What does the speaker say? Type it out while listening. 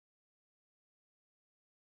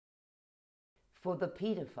for the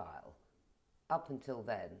paedophile, up until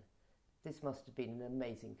then, this must have been an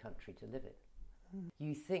amazing country to live in.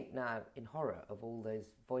 You think now in horror of all those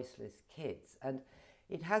voiceless kids, and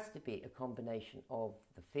it has to be a combination of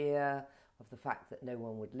the fear, of the fact that no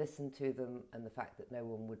one would listen to them, and the fact that no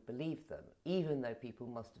one would believe them, even though people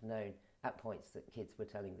must have known at points that kids were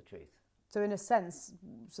telling the truth. So in a sense,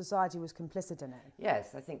 society was complicit in it?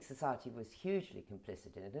 Yes, I think society was hugely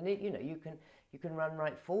complicit in it. And you can run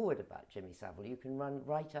right forward about Jimmy Savile, you can run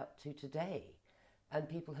right up to today, and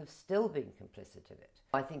people have still been complicit in it.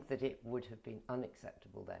 I think that it would have been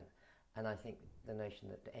unacceptable then, and I think the notion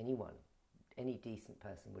that anyone, any decent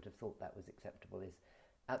person would have thought that was acceptable is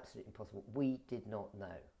absolutely impossible. We did not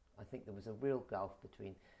know. I think there was a real gulf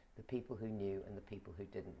between the people who knew and the people who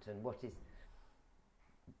didn't. And what is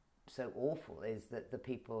so awful is that the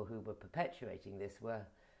people who were perpetuating this were,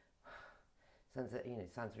 sounds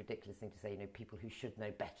a ridiculous thing to say, people who should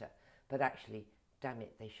know better, but actually, damn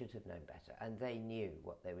it, they should have known better, and they knew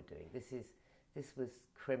what they were doing. This was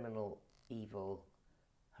criminal, evil,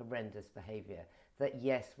 horrendous behaviour that,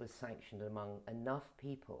 yes, was sanctioned among enough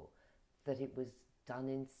people that it was done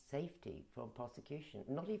in safety from prosecution.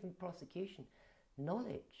 Not even prosecution,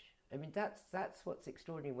 knowledge. I mean, that's what's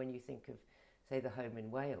extraordinary when you think of, say, the home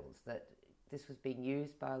in Wales, that this was being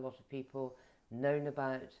used by a lot of people, known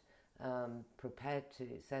about, prepared to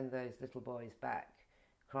send those little boys back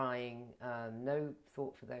crying, no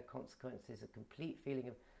thought for their consequences, a complete feeling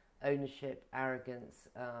of ownership, arrogance,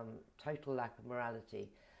 total lack of morality.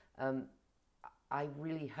 I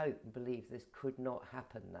really hope and believe this could not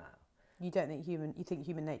happen now. You think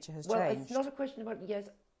human nature has changed? Well, it's not a question about, yes,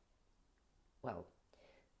 well,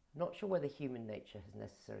 not sure whether human nature has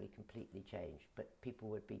necessarily completely changed, but people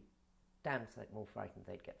would be damn sight more frightened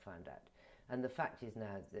they'd get found out. And the fact is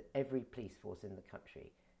now that every police force in the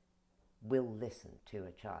country will listen to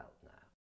a child now.